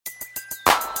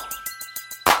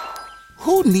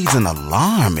Who needs an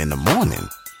alarm in the morning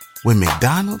when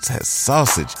McDonald's has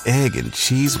sausage, egg, and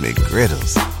cheese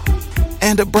McGriddles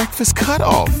and a breakfast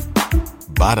cutoff?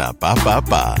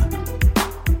 Ba-da-ba-ba-ba.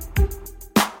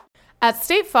 At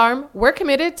State Farm, we're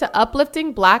committed to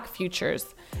uplifting Black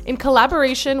futures. In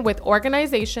collaboration with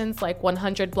organizations like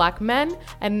 100 Black Men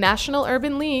and National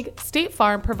Urban League, State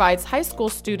Farm provides high school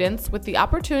students with the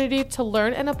opportunity to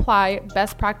learn and apply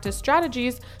best practice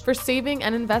strategies for saving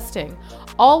and investing,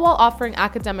 all while offering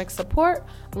academic support,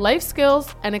 life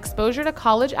skills, and exposure to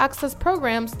college access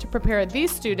programs to prepare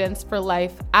these students for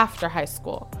life after high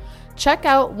school. Check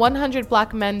out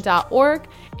 100blackmen.org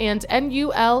and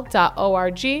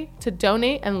nul.org to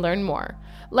donate and learn more.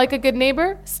 Like a good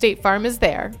neighbor, State Farm is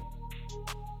there.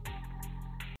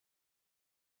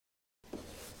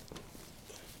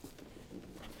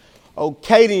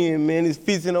 Okay then, man, it's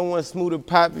feasting on one Smoody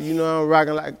poppy. You know I'm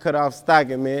rocking like cut off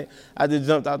stocking, man. I just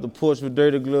jumped out the porch with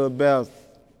dirty glove bells.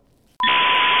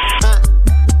 Let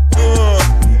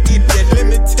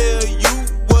me tell you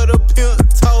what a pimp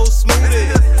told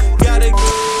Smoody. Gotta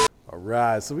go. All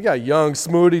right, so we got young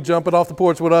Smoody jumping off the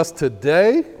porch with us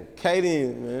today. Okay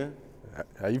then, man.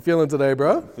 How you feeling today,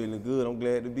 bro? Feeling good. I'm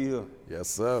glad to be here. Yes,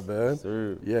 sir, man. Yes,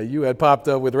 sir. Yeah, you had popped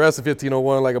up with the rest of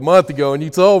 1501 like a month ago, and you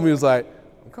told me, it was like,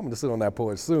 I'm coming to sit on that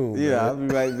porch soon. Yeah, man. I'll be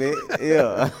right back.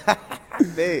 Yeah.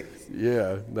 Thanks.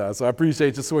 Yeah, nah, so I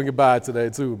appreciate you swinging by today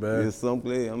too, man. Yes, I'm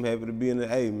glad. I'm happy to be in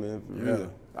the A, man, for Yeah.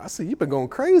 real. I see you've been going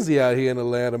crazy out here in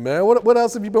Atlanta, man. What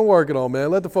else have you been working on, man?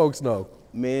 Let the folks know.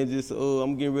 Man, just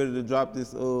I'm getting ready to drop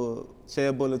this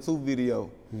Chad Butler 2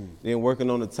 video. Then working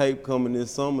on the tape coming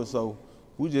this summer, so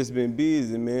we just been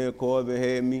busy, man. Corbin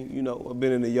had me, you know, I've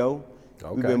been in the yo.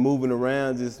 Okay. We've been moving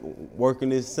around, just working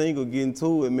this single, getting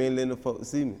to it, man, letting the folks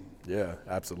see me. Yeah,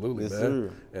 absolutely, Yes, man.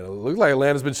 sir. And it looks like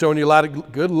Atlanta's been showing you a lot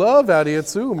of good love out here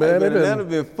too, man. Man, Atlanta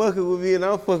been fucking with me, and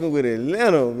I'm fucking with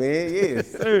Atlanta, man.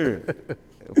 Yes, sir.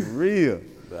 For real.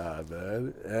 Nah,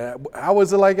 man. How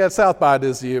was it like at South by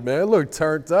this year, man? It looked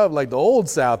turned up like the old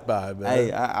South by, man.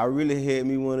 Hey, I really had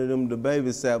me one of them the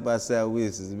baby South by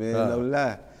Southwest's, man. No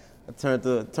lie. I turned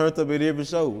up at every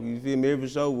show. You feel me? Every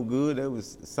show was good. They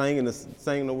was singing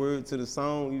the word to the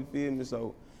song. You feel me?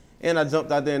 So, and I jumped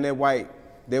out there in that white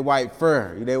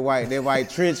fur, that white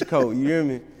trench coat. You hear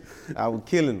me? I was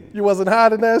killing them. You wasn't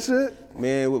hiding that shit?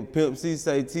 Man, what Pimp C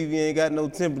say, TV ain't got no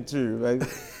temperature, baby.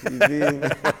 You feel me?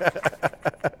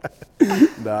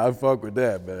 Nah, I fuck with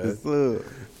that, man. What's up?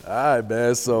 All right,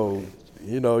 man. So,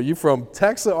 you know, you from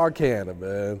Texarkana,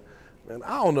 man. Man,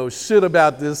 I don't know shit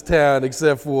about this town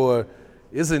except for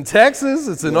it's in Texas,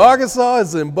 it's in Arkansas,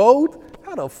 it's in both.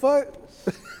 How the fuck?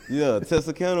 Yeah,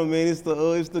 Texarkana, man, it's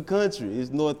the country. It's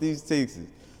Northeast Texas.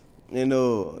 And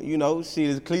you know,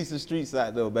 shit, it's Cleveland streets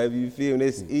out there, baby. You feel me?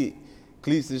 That's it.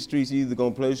 Cleveland streets, you either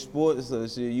gonna play sports or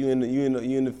shit, you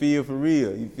in the field for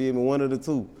real. You feel me? One of the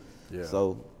two. Yeah.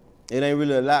 So it ain't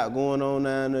really a lot going on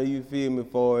down there, you feel me, as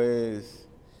far as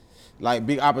like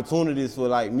big opportunities for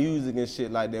like music and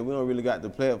shit like that. We don't really got the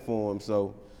platform.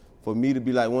 So for me to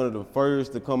be like one of the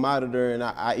first to come out of there, and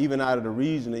I even out of the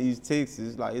region of East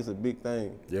Texas, like it's a big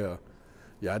thing. Yeah.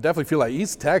 Yeah, I definitely feel like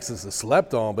East Texas is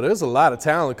slept on, but there's a lot of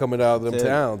talent coming out of them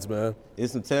towns, man.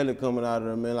 It's some talent coming out of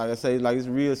there, man. Like I say, like it's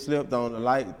real slept on. The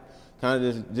light kind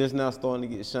of just now starting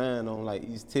to get shine on like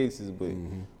East Texas, but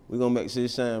we're gonna make shit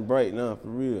shine bright now, for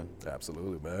real.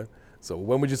 Absolutely, man. So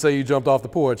when would you say you jumped off the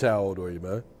porch? How old were you,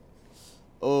 man?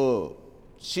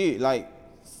 Shit, like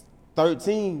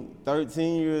 13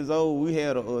 years old. We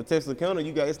had a Texarkana.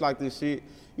 It's like this shit.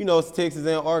 You know, it's Texas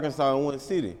and Arkansas in one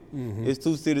city. It's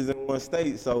two cities in one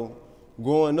state. So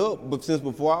growing up, but since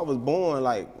before I was born,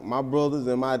 like my brothers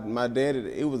and my daddy,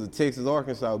 it was a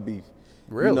Texas-Arkansas beef.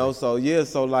 Really? You know, so yeah,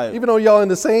 so like. Even though y'all in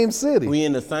the same city. We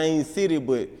in the same city,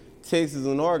 but Texas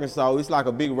and Arkansas, it's like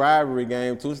a big rivalry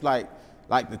game too. It's like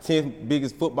the 10th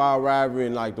biggest football rivalry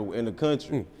in the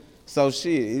country. So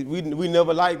shit, we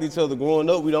never liked each other growing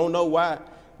up. We don't know why.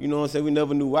 You know what I'm saying? We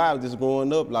never knew why. Just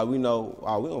growing up, like we know,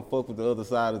 we don't fuck with the other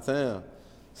side of town.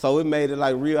 So it made it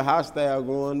like real hostile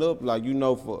growing up. Like, you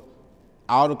know, for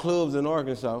all the clubs in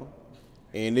Arkansas,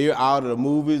 and they're out of the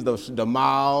movies, the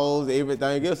malls,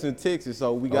 everything else in Texas.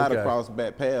 So we got to cross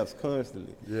back paths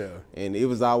constantly. Yeah. And it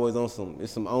was always on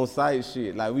some on-site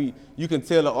shit. Like you can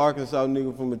tell an Arkansas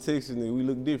nigga from a Texas nigga, we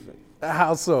look different.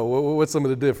 How so? What's some of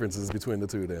the differences between the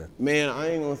two then? Man,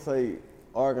 I ain't gonna say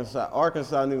Arkansas.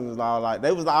 Arkansas niggas was all like,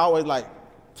 they was always like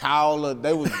taller.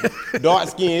 They was dark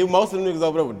skinned. Most of the niggas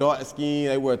over there were dark skinned.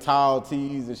 They wear tall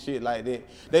tees and shit like that.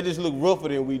 They just look rougher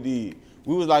than we did.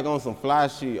 We was like on some fly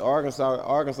shit.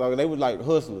 Arkansas, they was like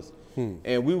hustlers.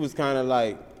 And we was kind of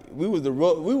like, we was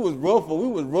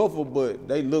rougher, but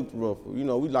they looked rougher. You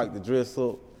know, we like to dress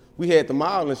up. We had the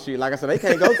mall and shit. Like I said, they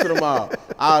can't go to the mall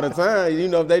all the time. You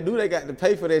know, if they do, they got to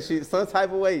pay for that shit some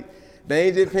type of way. They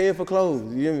ain't just paying for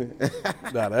clothes. You hear me?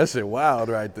 Nah, that shit wild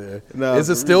right there. Nah, is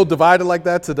it still divided like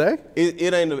that today?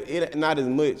 It ain't not as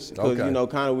much because Okay. you know,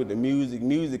 kind of with the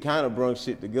music kind of brung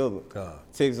shit together.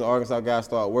 Texas and Arkansas guys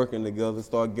start working together,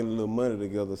 start getting a little money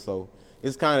together. So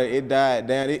it's kind of it died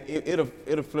down.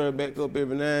 It'll flare back up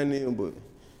every now and then, but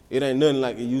it ain't nothing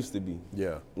like it used to be.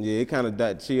 Yeah. Yeah, it kind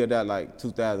of chilled out like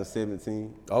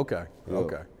 2017. Okay. Yeah.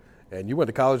 Okay. And you went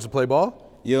to college to play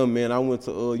ball? Yeah, man, I went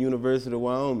to University of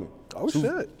Wyoming. Oh,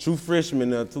 shit. True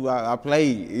freshman there, too. I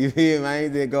played. You hear me? I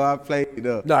ain't just go, I played.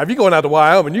 Nah, if you're going out to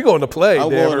Wyoming, you're going to play, I'm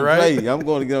damn going it, to right? play. I'm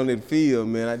going to get on that field,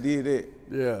 man. I did that.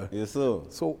 Yeah. Yes, sir.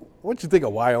 So what you think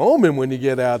of Wyoming when you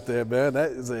get out there, man?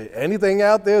 Is there anything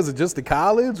out there? Is it just the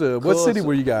college? Or what city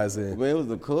were you guys in? Man, it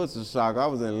was a culture shock. I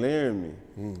was in Laramie.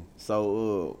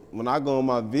 So when I go on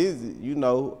my visit, you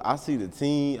know, I see the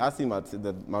team. I see my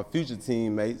future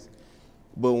teammates.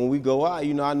 But when we go out,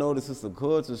 you know, I notice it's a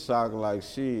culture shock. Like,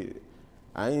 shit,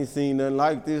 I ain't seen nothing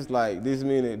like this. Like, this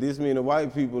many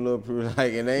white people up here.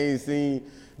 Like, and they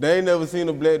ain't never seen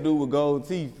a black dude with gold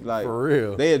teeth. Like, For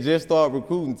real. They had just started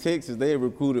recruiting Texas. They had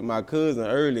recruited my cousin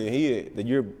early, and the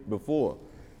year before,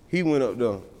 he went up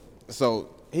there.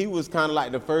 So he was kind of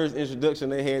like the first introduction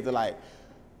they had to like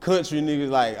country niggas.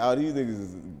 Like, oh, these niggas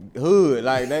is hood.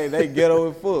 Like they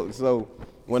ghetto as fuck. So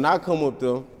when I come up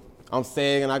there, I'm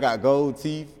sagging. I got gold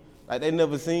teeth. Like they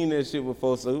never seen that shit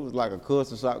before. So it was like a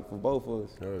culture shock for both of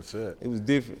us. Oh, shit. It was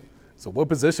different. So what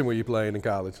position were you playing in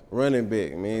college? Running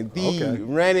back, man. Okay.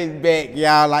 Running back,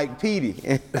 y'all, like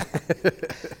Petey.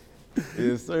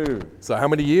 Yes, sir. So how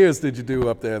many years did you do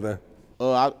up there then?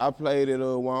 I played at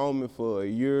Wyoming for a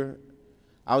year.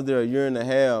 I was there a year and a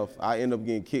half. I ended up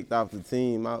getting kicked off the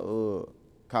team. I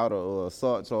caught a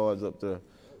assault charge up there.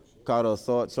 Caught an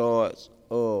assault charge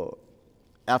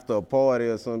after a party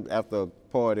or something. After a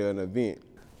party or an event.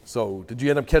 So did you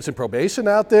end up catching probation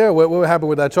out there? What happened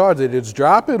with that charge? Did they just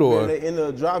drop it or? Man, they ended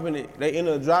up dropping it. They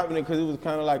ended up dropping it because it was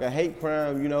kind of like a hate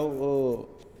crime, you know.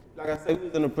 Like I said, we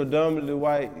was in a predominantly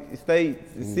white state,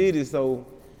 city, so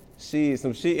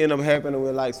some shit ended up happening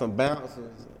with like some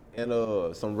bouncers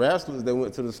and some wrestlers that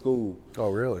went to the school.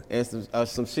 Oh, really? And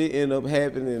some shit ended up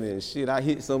happening and shit. I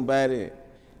hit somebody.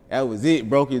 That was it.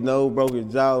 Broke his nose, broke his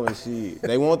jaw and shit.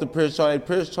 They want to press charge. They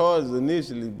pressed charges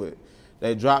initially, but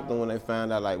they dropped them when they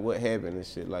found out like what happened and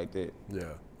shit like that. Yeah.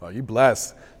 Oh, you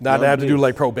blessed. Not to have to do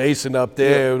like probation up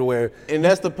there where. And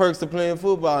that's the perks of playing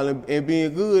football and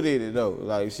being good at it though.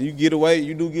 Like, so you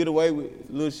do get away with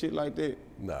little shit like that.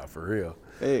 Nah, for real.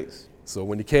 Thanks. So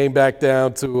when you came back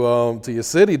down to your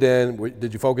city, then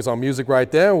did you focus on music right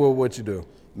there, or what you do?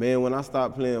 Man, when I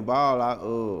stopped playing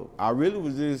ball, I really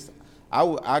was just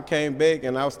I came back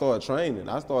and I started training.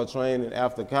 I started training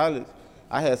after college.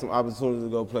 I had some opportunities to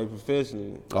go play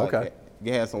professionally. Okay. I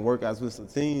had some workouts with some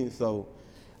teams, so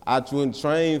I wouldn't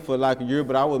train for like a year,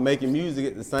 but I was making music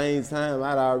at the same time.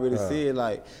 I'd already said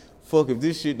like, fuck, if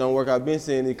this shit don't work, I've been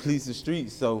saying it cleats the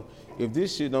streets. So if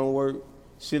this shit don't work,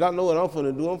 shit, I know what I'm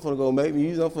finna do. I'm finna go make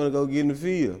music. I'm finna go get in the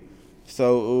field.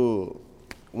 So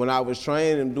when I was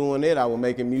training and doing that, I was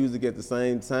making music at the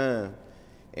same time.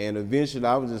 And eventually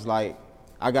I was just like,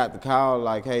 I got the call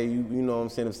like, hey, you know what I'm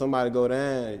saying, if somebody go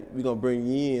down, we gonna bring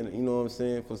you in, you know what I'm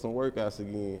saying, for some workouts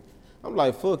again. I'm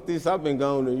like, fuck this, I've been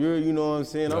gone a year, you know what I'm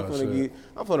saying? I'm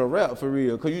finna rap for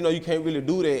real. Cause you know you can't really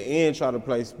do that and try to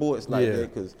play sports like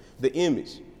that, cause the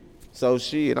image. So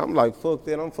shit, I'm like, fuck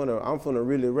that, I'm finna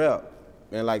really rap.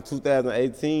 And like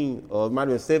 2018, or it might have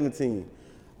been 17,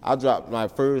 I dropped my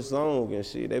first song and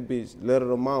shit. That bitch, Letter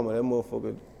to Mama, that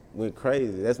motherfucker went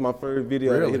crazy. That's my first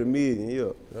video that hit 1 million,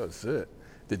 yeah. Oh, shit.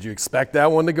 Did you expect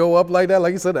that one to go up like that?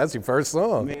 Like you said, that's your first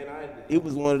song. Man, it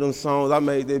was one of them songs, I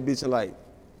made that bitch in like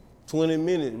 20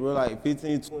 minutes, bro, like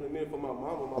 15, 20 minutes for my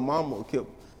mama. My mama kept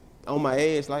on my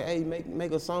ass like, hey,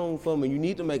 make a song for me. You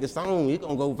need to make a song. It's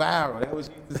gonna go viral. That's what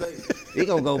she used to say. It's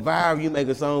gonna go viral. You make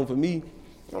a song for me.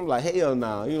 I'm like, hell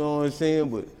nah, you know what I'm saying?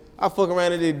 But I fuck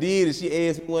around and did, and she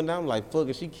asked me one day, I'm like, fuck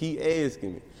it, she keep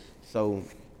asking me. So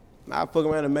I fuck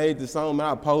around and made the song, man,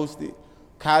 I posted.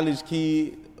 College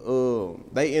Kid,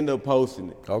 they ended up posting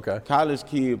it. Okay. College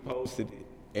Kid posted it,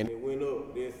 and it went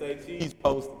up. Then Say Cheese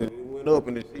posted it, it went up,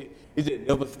 and the shit, it just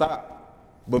never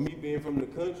stopped. But me being from the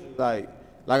country,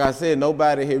 like I said,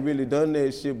 nobody had really done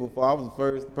that shit before. I was the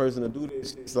first person to do that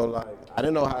shit, so like, I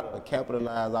didn't know how to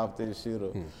capitalize off that shit.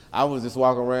 I was just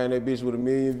walking around that bitch with 1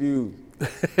 million views.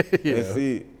 Yeah. That's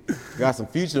it. Got some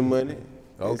future money.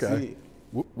 That's Okay. it.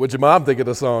 What What'd your mom think of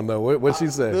the song though? What she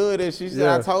say? Good, and she said,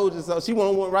 Yeah. I told you so. She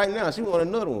want one right now. She want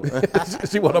another one.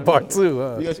 She want a part 2,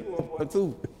 huh? Yeah, she want part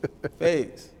 2.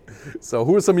 Thanks. So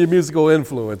who are some of your musical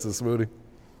influences, Smoody?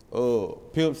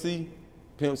 Pimp C.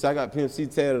 I got Pimp C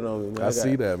tatted on me, man. I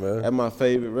see that, man. That's my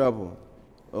favorite rapper.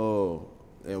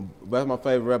 And that's my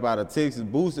favorite rapper out of Texas.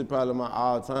 Boosie probably my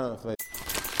all-time favorite.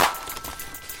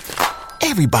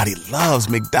 Everybody loves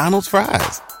McDonald's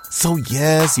fries. So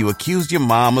yes, you accused your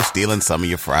mom of stealing some of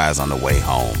your fries on the way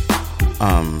home.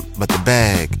 But the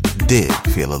bag did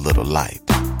feel a little light.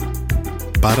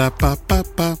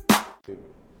 Ba-da-ba-ba-ba.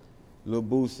 Lil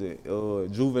Boosie,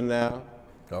 Juvenile.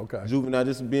 Okay. Juvenile,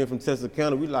 just being from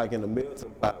Texarkana, we like in the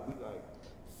melting pot. We like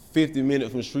 50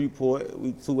 minutes from Shreveport.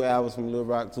 We 2 hours from Little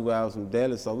Rock, 2 hours from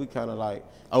Dallas. So we kind of like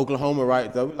Oklahoma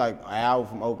right there. We like an hour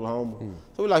from Oklahoma.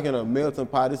 So we like in a melting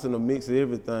pot. It's in a mix of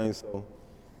everything. So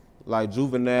like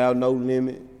Juvenile, No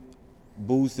Limit,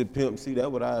 Boosie, Pimp C, that's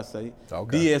what I say.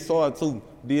 Okay. DSR too.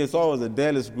 DSR was a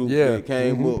Dallas group that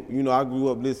came up. You know, I grew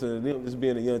up listening to them, just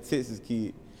being a young Texas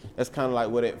kid. That's kind of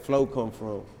like where that flow come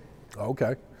from.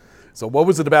 Okay. So what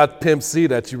was it about Pimp C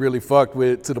that you really fucked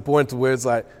with to the point to where it's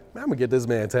like, man, I'm gonna get this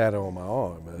man tatted on my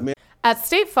arm, man. At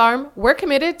State Farm, we're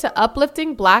committed to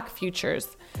uplifting Black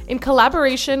futures. In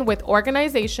collaboration with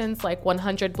organizations like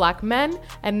 100 Black Men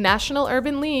and National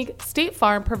Urban League, State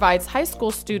Farm provides high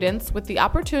school students with the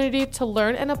opportunity to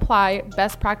learn and apply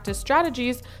best practice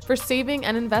strategies for saving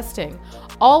and investing,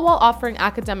 all while offering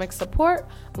academic support,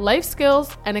 life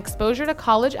skills, and exposure to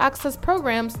college access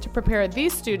programs to prepare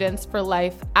these students for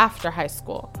life after high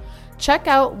school. Check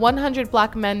out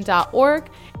 100blackmen.org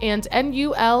and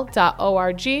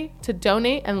nul.org to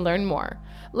donate and learn more.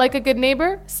 Like a good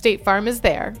neighbor, State Farm is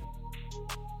there.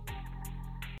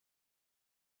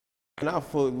 And I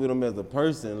fucked with him as a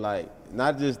person, like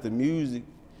not just the music.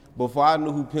 Before I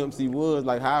knew who Pimp C was,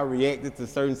 like how I reacted to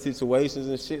certain situations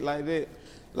and shit like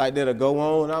that'll go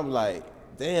on. I'm like,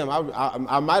 damn,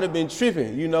 I might have been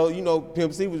tripping. You know,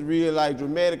 Pimp C was real like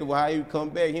dramatic about how he would come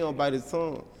back. He don't bite his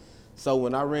tongue. So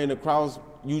when I ran across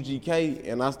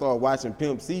UGK and I started watching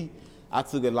Pimp C, I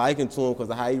took a liking to him because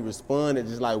of how he responded,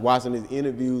 just like watching his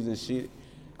interviews and shit.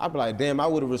 I'd be like, damn, I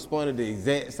would have responded the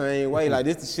exact same way. Like,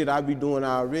 this the shit I be doing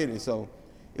already. So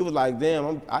it was like,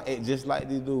 damn, I act just like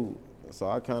this dude. So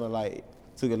I kind of like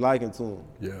took a liking to him.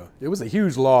 Yeah, it was a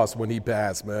huge loss when he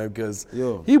passed, man, because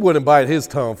Yeah. he wouldn't bite his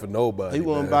tongue for nobody. He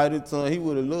wouldn't bite his tongue. He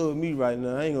would have loved me right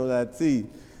now. I ain't gonna lie to you.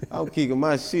 I'm kicking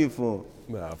my shit for him.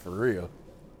 Nah, for real.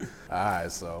 All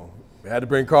right, so we had to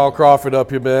bring Carl Crawford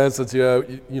up here, man, since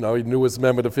you newest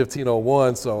member of the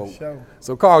 1501.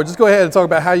 So Carl, just go ahead and talk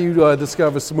about how you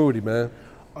discovered Smoody, man.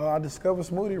 I discovered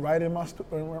Smoody right in my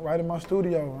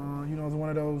studio. It's one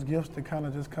of those gifts that kind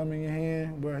of just come in your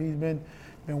hand. Where he's been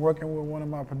working with one of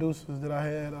my producers that I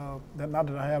had, that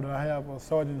I have,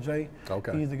 Sergeant J.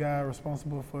 Okay. He's the guy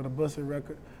responsible for the Busted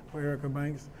record for Erica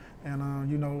Banks. And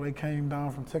they came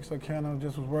down from Texarkana,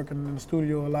 just was working in the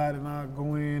studio a lot, and I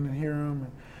go in and hear him.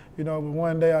 And, but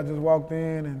one day I just walked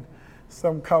in and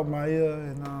something caught my ear,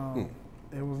 and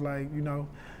it was like,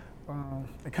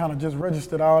 it kind of just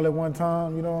registered all at one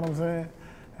time, you know what I'm saying?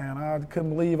 And I couldn't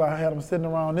believe I had him sitting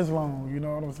around this long, you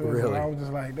know what I'm saying? Really? So I was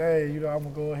just like, hey, I'm gonna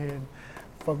go ahead and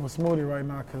fuck with Smoody right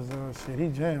now, cause he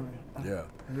jamming. Yeah.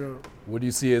 Yeah. What do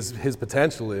you see his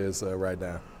potential is right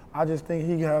now? I just think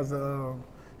he has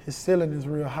his ceiling is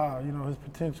real high. His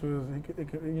potential is,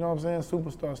 you know what I'm saying,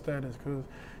 superstar status, because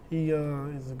he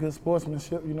is a good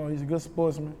sportsmanship. He's a good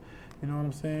sportsman. You know what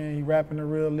I'm saying? He rapping the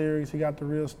real lyrics. He got the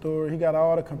real story. He got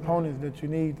all the components that you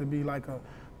need to be like a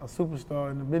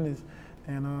superstar in the business.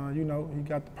 And, he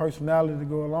got the personality to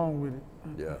go along with it.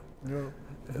 Yeah. Yeah.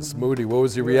 And Smoody, what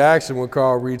was your reaction when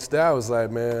Carl reached out? It was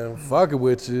like, man, fuck it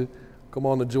with you. Come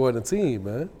on to join the team,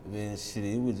 man. Man, shit,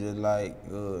 it was just like,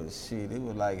 it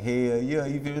was like, hell yeah.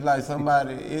 You feel like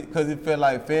somebody, because it felt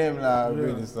like family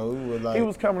already, so it was like. He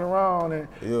was coming around, and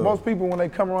most people, when they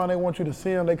come around, they want you to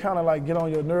see them. They kind of like get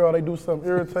on your nerve, they do something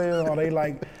irritating, or they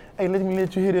like, hey, let me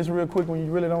let you hear this real quick when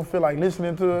you really don't feel like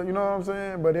listening to it, you know what I'm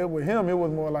saying? But with him, it was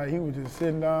more like he was just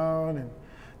sitting down and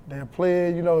they'll play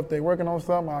it, if they working on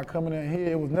something, I'll come in there and hear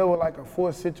it. It was never like a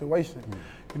forced situation.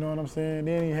 You know what I'm saying?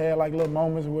 Then he had like little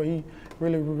moments where he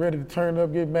really was ready to turn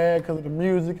up, get mad because of the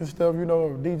music and stuff,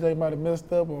 or DJ might have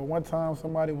messed up, or one time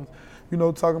somebody was,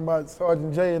 talking about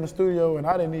Sergeant J in the studio, and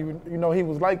I didn't even, he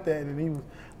was like that, and he was,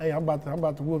 hey, I'm about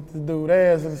to whoop this dude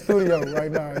ass in the studio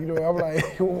right now. I'm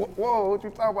like, whoa, what you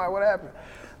talking about? What happened?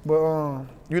 But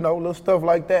little stuff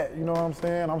like that, you know what I'm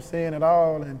saying? I'm saying it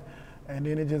all, and And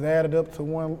then it just added up to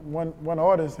one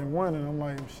artist and one, and I'm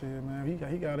like, shit, man,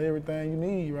 he got everything you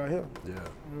need right here. Yeah.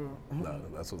 No,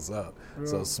 that's what's up.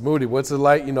 So Smoody, what's it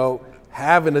like,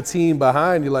 having a team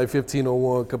behind you like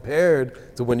 1501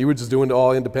 compared to when you were just doing it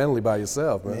all independently by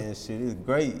yourself, man? Man, shit, it's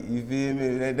great. You feel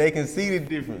me? They can see the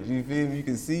difference. You feel me? You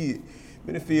can see it.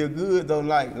 But it feel good though,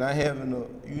 like not having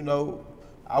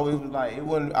I was like,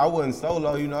 I wasn't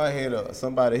solo, I had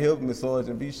somebody help me,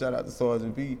 Sergeant B, shout out to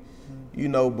Sergeant B,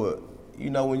 but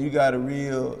when you got a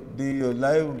real deal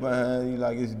label behind you,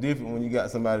 like it's different when you got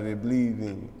somebody that believes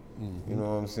in you. You know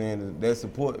what I'm saying? That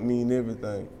support mean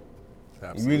everything.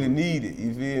 Absolutely. You really need it,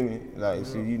 you feel me? Like,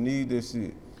 shit, you need that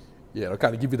shit. Yeah, it'll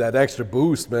kind of give you that extra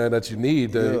boost, man, that you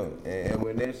need. Yeah, and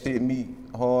when that shit meet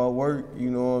hard work, you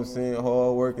know what I'm saying?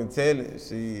 Hard work and talent,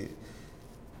 shit.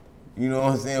 You know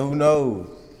what I'm saying? Who knows?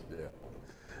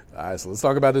 All right, so let's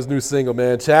talk about this new single,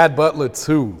 man. Chad Butler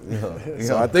 2. Yeah.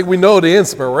 So I think we know the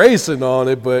inspiration on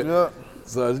it, but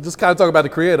so just kind of talk about the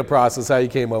creative process, how you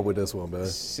came up with this one, man.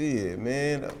 Shit,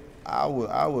 man. I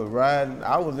was riding.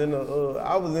 I was in the hood.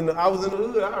 I was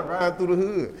riding through the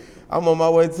hood. I'm on my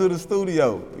way to the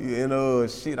studio, and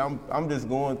shit. I'm just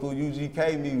going through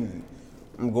UGK music.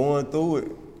 I'm going through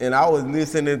it, and I was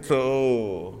listening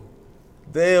to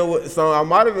what song? I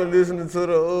might have been listening to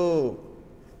the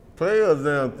Players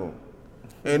Anthem,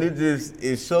 and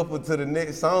it shuffled to the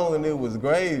next song, and it was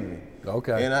Gravy.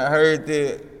 Okay. And I heard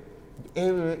that,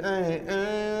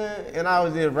 and I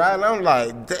was just riding. I'm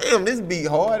like, damn, this beat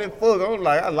hard as fuck. I'm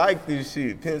like, I like this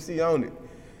shit. Pimp C on it,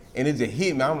 and it just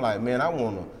hit me. I'm like, man, I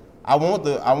want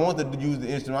to use the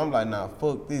instrument. I'm like, nah,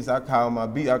 fuck this. I call my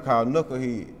beat. I call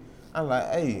Knucklehead. I'm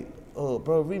like, hey,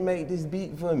 bro, remake this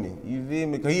beat for me. You feel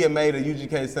me? Cause he had made a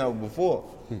UGK sample before,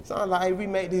 so I'm like, hey,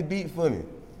 remake this beat for me.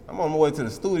 I'm on my way to the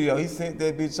studio. He sent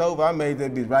that bitch over. I made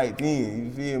that bitch right then.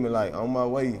 You feel me? Like on my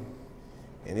way.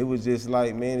 And it was just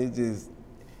like, man,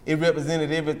 it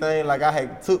represented everything like I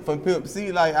had took from Pimp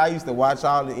C. Like I used to watch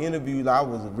all the interviews. Like, I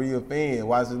was a real fan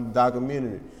watching the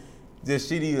documentary. Just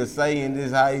shit he was saying,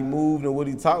 just how he moved and what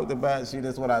he talked about. Shit,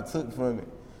 that's what I took from it.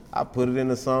 I put it in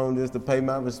the song just to pay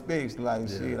my respects. Like,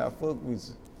 shit, I fuck with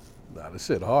you. Nah, this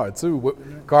shit hard too.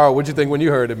 Carl, what'd you think when you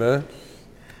heard it, man?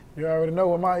 You already know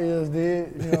what my ears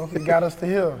did. It got us to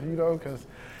here, because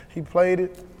he played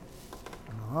it.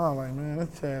 And I'm like, man,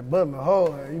 that's Chad Butler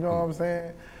hard, you know what I'm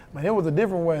saying? But it was a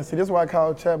different one. See, this is why I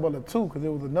call it Chad Butler 2, because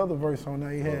there was another verse on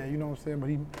there he had, you know what I'm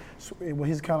saying? But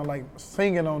he's kind of like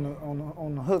singing on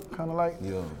the hook, kind of like,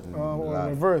 on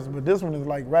the verse. But this one is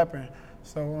like rapping.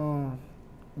 So,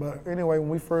 but anyway, when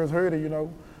we first heard it,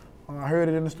 I heard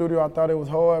it in the studio. I thought it was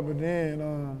hard, but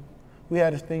then we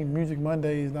had this thing, Music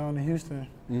Mondays down in Houston.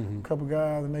 A couple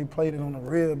guys, and they played it on a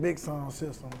real big sound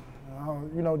system.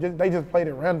 They just played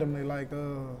it randomly, like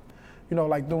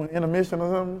like doing intermission or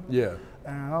something. Yeah.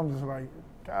 And I'm just like,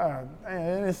 God,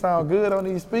 man, it sound good on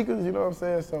these speakers. You know what I'm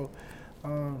saying? So,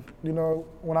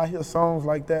 when I hear songs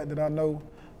like that I know,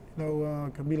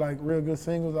 can be like real good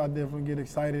singles, I definitely get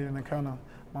excited, and kind of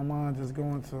my mind just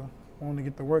going to wanting to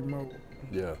get to work mode.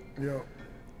 Yeah. Yeah.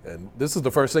 And this is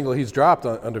the first single he's dropped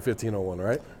under 1501,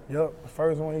 right? Yep, the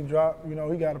first one he dropped. He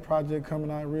got a project coming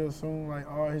out real soon, like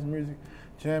all his music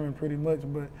jamming pretty much,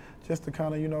 but just to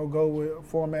kind of, go with a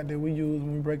format that we use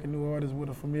when we break a new artist with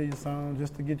a familiar sound,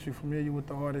 just to get you familiar with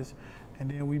the artist, and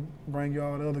then we bring you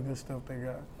all the other good stuff they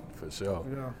got. For sure.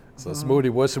 Yeah. So Smoody,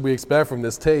 what should we expect from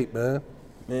this tape, man?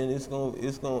 Man, it's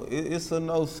a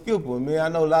no skipper, man. I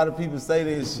know a lot of people say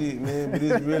that shit, man, but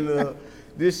it's really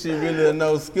this shit really a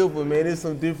no skipper, man. It's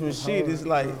some different shit. It's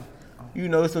like,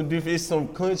 it's some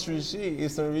country shit.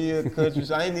 It's some real country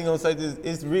shit. I ain't even gonna say this,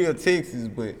 it's real Texas,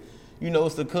 but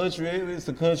it's a country. It's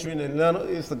a country in Atlanta.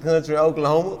 It's a country in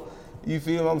Oklahoma. You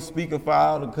feel me? I'm speaking for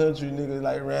all the country niggas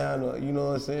like around,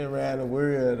 around the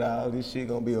world. All this shit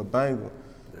gonna be a banger.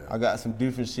 Yeah. I got some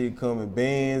different shit coming,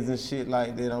 bands and shit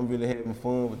like that. I'm really having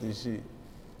fun with this shit.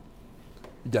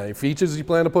 You got any features you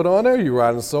plan to put on there, or you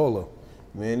riding solo?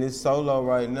 Man, it's solo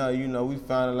right now. We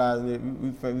finalizing it.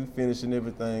 We finishing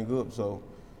everything up. So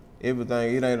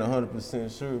everything, it ain't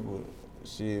 100% sure, but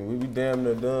shit, we be damn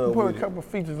near done. We put a couple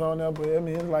features on there, but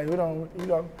it's like we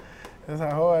don't, that's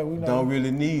how hard we don't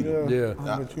really need them. Yeah. But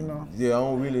I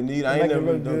don't really need. I ain't never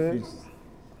really done features,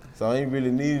 so I ain't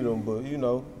really needed them. But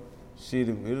shit,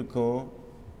 it'll come.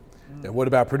 And what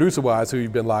about producer-wise, who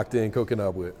you've been locked in cooking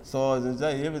up with? Sergeant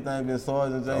J, everything been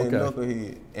Sergeant J and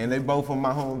Knucklehead. And they both from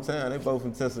my hometown. They both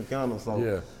from Texarkana,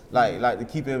 so like to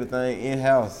keep everything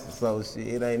in-house. So shit,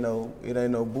 it ain't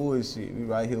no bullshit. We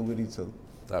right here with each other.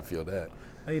 I feel that.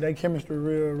 Hey, they chemistry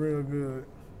real good.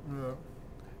 Yeah.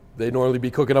 They normally be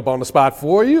cooking up on the spot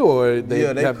for you, or they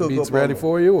Yeah, they have the cook beats up ready on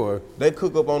for you, or? They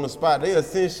cook up on the spot. They'll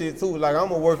send shit too. Like,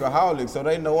 I'm a workaholic, so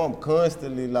they know I'm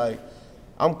constantly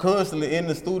in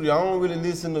the studio.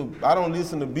 I don't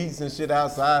listen to beats and shit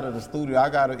outside of the studio.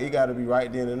 It gotta be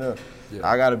right then and there. Yeah.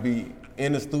 I gotta be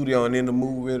in the studio and in the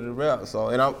mood ready to rap. So,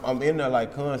 and I'm in there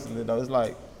like constantly though. It's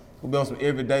like, we be on some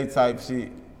everyday type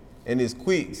shit. And it's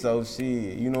quick, so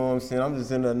shit, you know what I'm saying? I'm just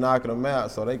in there knocking them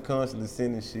out, so they constantly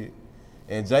sending shit.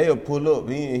 And Jay'll pull up.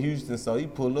 He in Houston, so he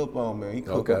pull up on me. He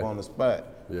cook up on the spot.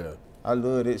 Yeah. I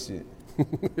love that shit.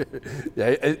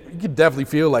 Yeah, you can definitely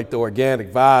feel like the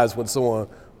organic vibes when someone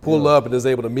pull up and is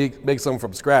able to make something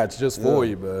from scratch just for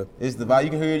you, man. It's the vibe. You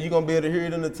can hear it. You're going to be able to hear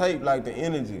it in the tape, like the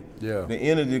energy. Yeah. The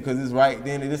energy, because it's right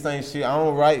then. This ain't shit. I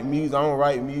don't write music.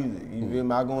 You feel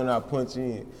me? I go in there, I punch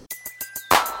in.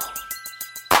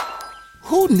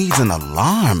 Who needs an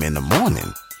alarm in the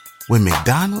morning when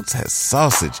McDonald's has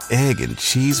sausage, egg, and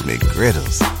cheese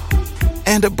McGriddles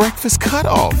and a breakfast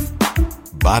cutoff?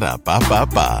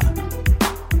 Ba-da-ba-ba-ba.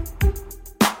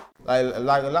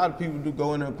 Like a lot of people do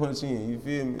go in there and punch in, you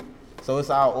feel me? So it's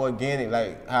all organic,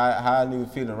 like how I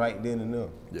nigga feeling right then and there.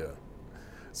 Yeah.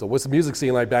 So what's the music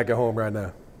scene like back at home right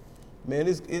now? Man,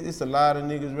 it's a lot of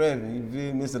niggas rapping, you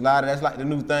feel me? It's a lot of, that's like the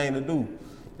new thing to do.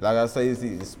 Like I say,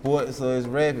 it's sports, so it's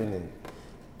rapping. And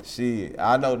shit,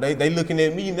 I know they looking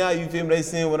at me now, you feel me? They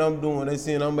seeing what I'm doing, they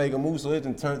seeing I'm making moves, so it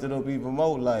done turned it up even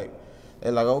more. Like,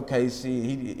 they like, okay,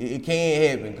 shit, it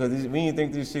can happen, cause we didn't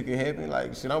think this shit could happen.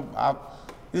 Like, shit,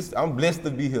 I'm blessed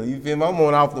to be here, you feel me? I'm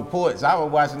on off the porch. I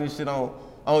was watching this shit on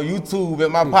YouTube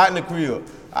at my partner crib.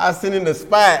 I was sitting in the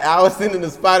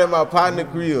spot at my partner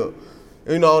crib.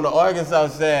 You know, on the Arkansas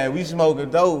side, we smoking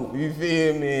dope, you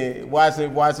feel me?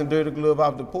 Watching Dirty Glove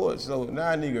off the porch. So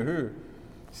now a nigga here.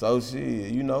 So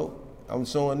shit, you know, I'm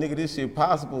showing nigga this shit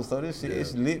possible, so this shit,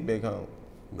 it's lit back home.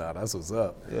 Nah, that's what's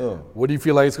up. Yeah. What do you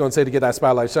feel like it's gonna take to get that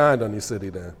spotlight shined on your city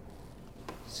then?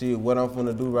 Shit, what I'm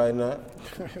finna do right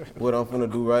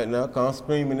now, cause I'm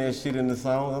screaming that shit in the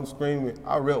song. I'm screaming,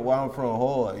 I rep where I'm from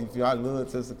hard. You feel, I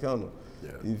love Texarkana.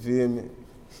 Yeah. You feel me?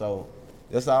 So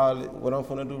that's all what I'm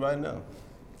finna do right now.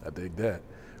 I dig that.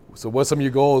 So what's some of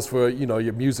your goals for, you know,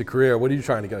 your music career? What are you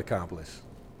trying to get accomplished?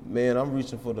 Man, I'm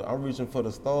reaching for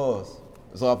the stars.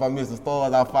 So if I miss the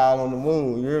stars, I fall on the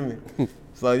moon, you hear me?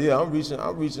 So yeah, I'm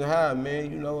reaching high,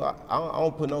 man. You know, I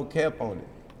don't put no cap on it.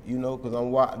 You know, cause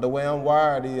the way I'm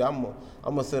wired is I'm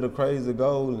gonna set a crazy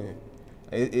goal, and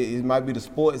it might be the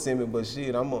sports in me, but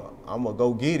shit, I'm gonna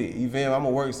go get it. You feel me? I'm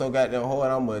gonna work so goddamn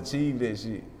hard, I'm gonna achieve that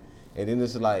shit. And then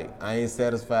it's like, I ain't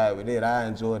satisfied with it. I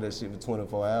enjoy that shit for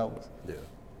 24 hours. Yeah.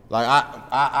 Like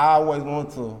I always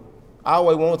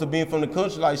want to be from the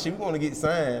country. Like, shit, we want to get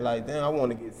signed. Like, damn, I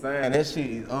want to get signed. That shit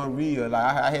is unreal. Like,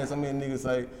 I had so many niggas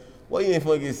say, "Well, you ain't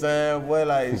fucking get signed, boy."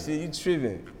 Like, shit, you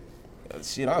tripping.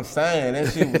 Shit, I'm signed.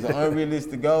 That shit was an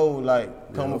unrealistic goal.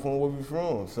 Like, coming from where we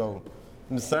from. So,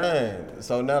 I'm signed.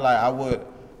 So now, like,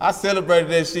 I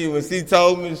celebrated that shit when she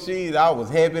told me shit. I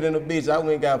was happy than a bitch. I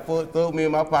went and got fucked up. Me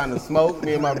and my partner smoked.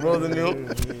 Me and my brother and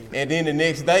them. And then the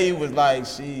next day it was like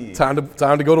shit. Time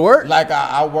to go to work. Like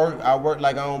I work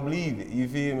like I don't believe it. You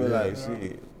feel me? Like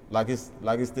shit. Like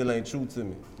it still ain't true to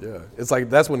me. Yeah. It's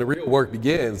like that's when the real work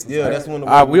begins. Yeah, like, that's when the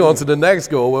work work we on to the next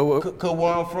goal. Cause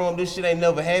where I'm from, this shit ain't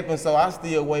never happened. So I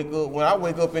still wake up. When I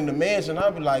wake up in the mansion,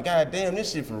 I be like, God damn,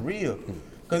 this shit for real.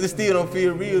 Cause it still don't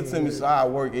feel real to me. So I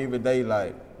work every day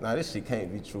like, nah, this shit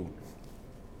can't be true.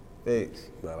 Thanks.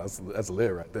 Nah, that's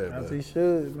lit right there, man. As he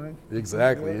should, man.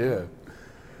 Exactly, yeah.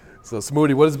 So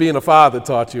Smoody, what has being a father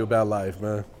taught you about life,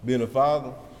 man? Being a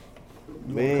father?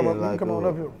 Man, come on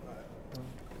up here.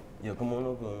 Yeah, come on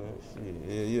up here,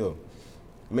 man. Yeah.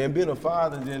 Man, being a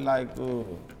father just like,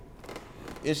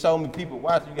 it showed me people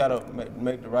watch, you gotta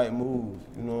make the right moves,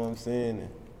 you know what I'm saying? And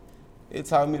it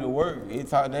taught me to work.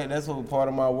 That's what part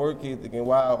of my work ethic, and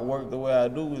why I work the way I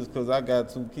do is because I got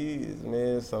 2 kids,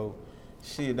 man. So,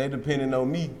 shit, they depending on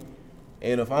me.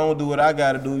 And if I don't do what I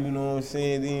gotta do, you know what I'm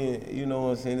saying, then, you know what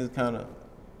I'm saying, it's kind of,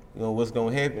 you know, what's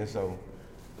gonna happen. So,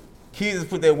 kids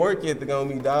put that work ethic on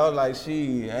me, dog. Like,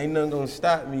 shit, ain't nothing gonna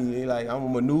stop me. Like, I'm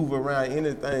gonna maneuver around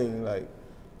anything. Like,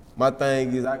 my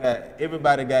thing is,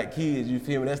 everybody got kids, you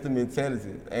feel me? That's the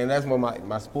mentality. And that's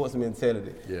my sports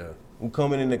mentality. Yeah. I'm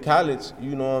coming into college,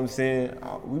 you know what I'm saying?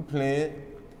 We playing.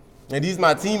 And these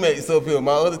my teammates up here.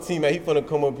 My other teammate, he finna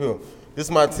come up here. This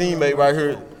is my teammate right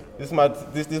here. This my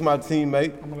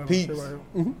teammate, Peeps.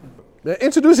 Mm-hmm. Yeah,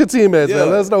 introduce your teammates, man.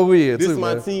 Let us know who he is. This is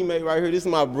my teammate right here. This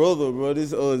is my brother, bro.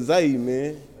 This is Zay,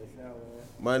 man.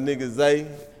 My nigga Zay.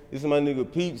 This is my nigga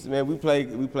Peeps, man. We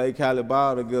play college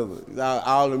ball together.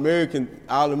 All American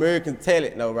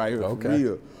talent though, right here. Okay. For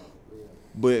real.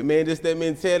 But man, just that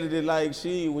mentality, like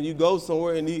shit, when you go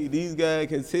somewhere and these guys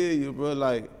can tell you, bro,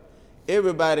 like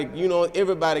everybody,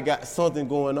 everybody got something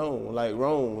going on, like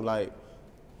wrong, like,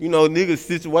 nigga's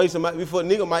situation might be for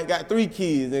nigga might got 3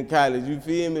 kids in college, you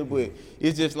feel me? But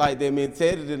it's just like that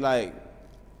mentality, like,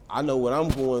 I know what I'm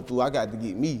going through, I got to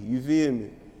get me, you feel me?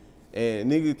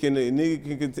 And nigga can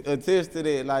attest to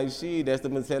that, like shit, that's the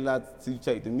mentality to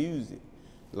take the music.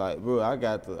 Like, bro,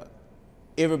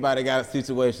 everybody got a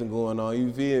situation going on,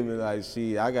 you feel me? Like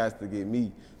shit, I got to get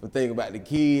me. I'm thinking about the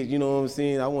kids, you know what I'm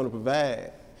saying? I want to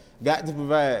provide. Got to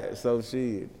provide, so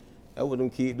shit. That's what them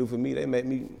kids do for me. They make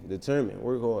me determined,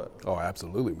 work hard. Oh,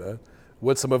 absolutely, man.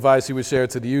 What's some advice you would share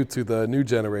to the new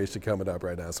generation coming up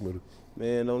right now, Smoody?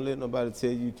 Man, don't let nobody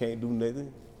tell you can't do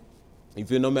nothing. You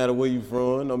feel no matter where you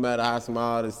from, no matter how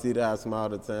small the city, how small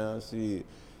the town, shit.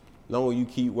 Long as you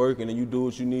keep working and you do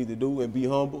what you need to do and be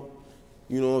humble,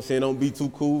 you know what I'm saying? Don't be too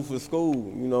cool for school,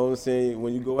 you know what I'm saying?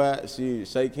 When you go out, shit,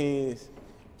 shake hands,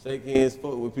 fuck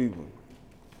with people.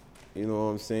 You know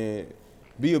what I'm saying?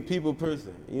 Be a people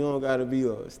person. You don't gotta be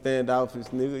a standoffish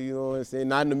nigga, you know what I'm saying?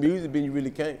 Not in the music, but you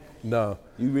really can't. No.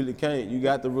 You really can't. You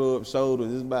got to rub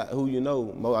shoulders. It's about who you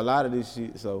know, a lot of this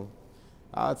shit. So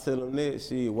I'll tell them that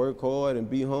shit, work hard and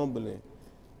be humble and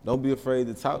don't be afraid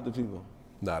to talk to people.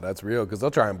 Nah, that's real, because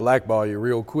they'll try and blackball you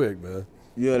real quick, man.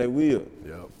 Yeah, they will.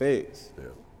 Yeah. Facts.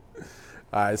 Yeah.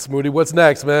 All right, Smoody, what's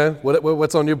next, man?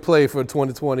 What's on your plate for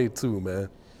 2022, man?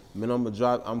 Man, I'm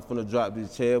finna drop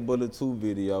this Chad Buller 2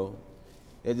 video.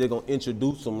 They're just gonna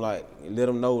introduce them, like, let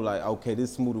them know, like, okay,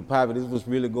 this Smoody Poppy, this what's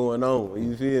really going on,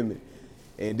 you feel me?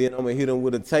 And then I'm gonna hit them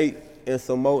with a tape and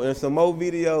some more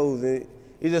videos, and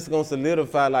it's just gonna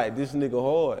solidify, like, this nigga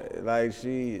hard. Like,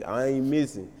 shit, I ain't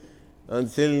missing. I'm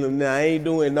telling them now, I ain't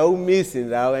doing no missing,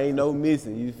 dog. Ain't no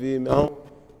missing, you feel me?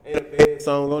 Ain't a bad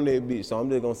song on that bitch, so I'm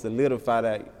just gonna solidify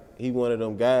that he one of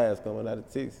them guys coming out of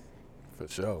Texas. For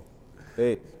sure.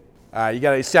 Thanks. All right, you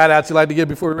got any shout-outs you like to give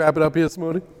before we wrap it up here,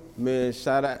 Smoody? Man,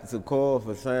 shout out to Carl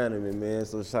for signing me, man.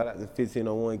 So shout out to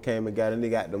 1501 came and got a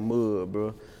nigga out the mud,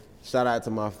 bro. Shout out to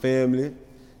my family.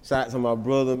 Shout out to my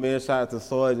brother, man. Shout out to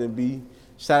Sergeant B.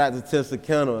 Shout out to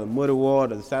Texarkana and Muddy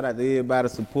Waters. Shout out to everybody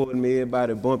supporting me,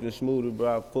 everybody bumping Smoody,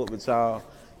 bro. I fuck with y'all.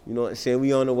 You know what I'm saying?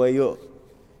 We on the way up.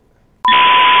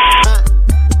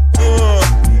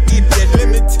 Let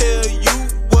me tell you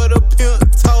what a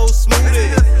pimp told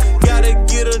Smoody. Gotta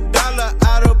get $1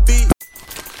 out of beat.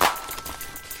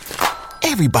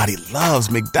 Everybody loves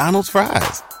McDonald's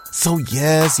fries. So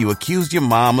yes, you accused your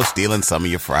mom of stealing some of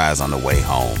your fries on the way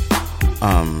home.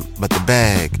 But the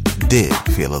bag did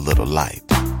feel a little light.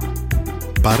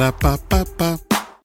 Ba-da-ba-ba-ba.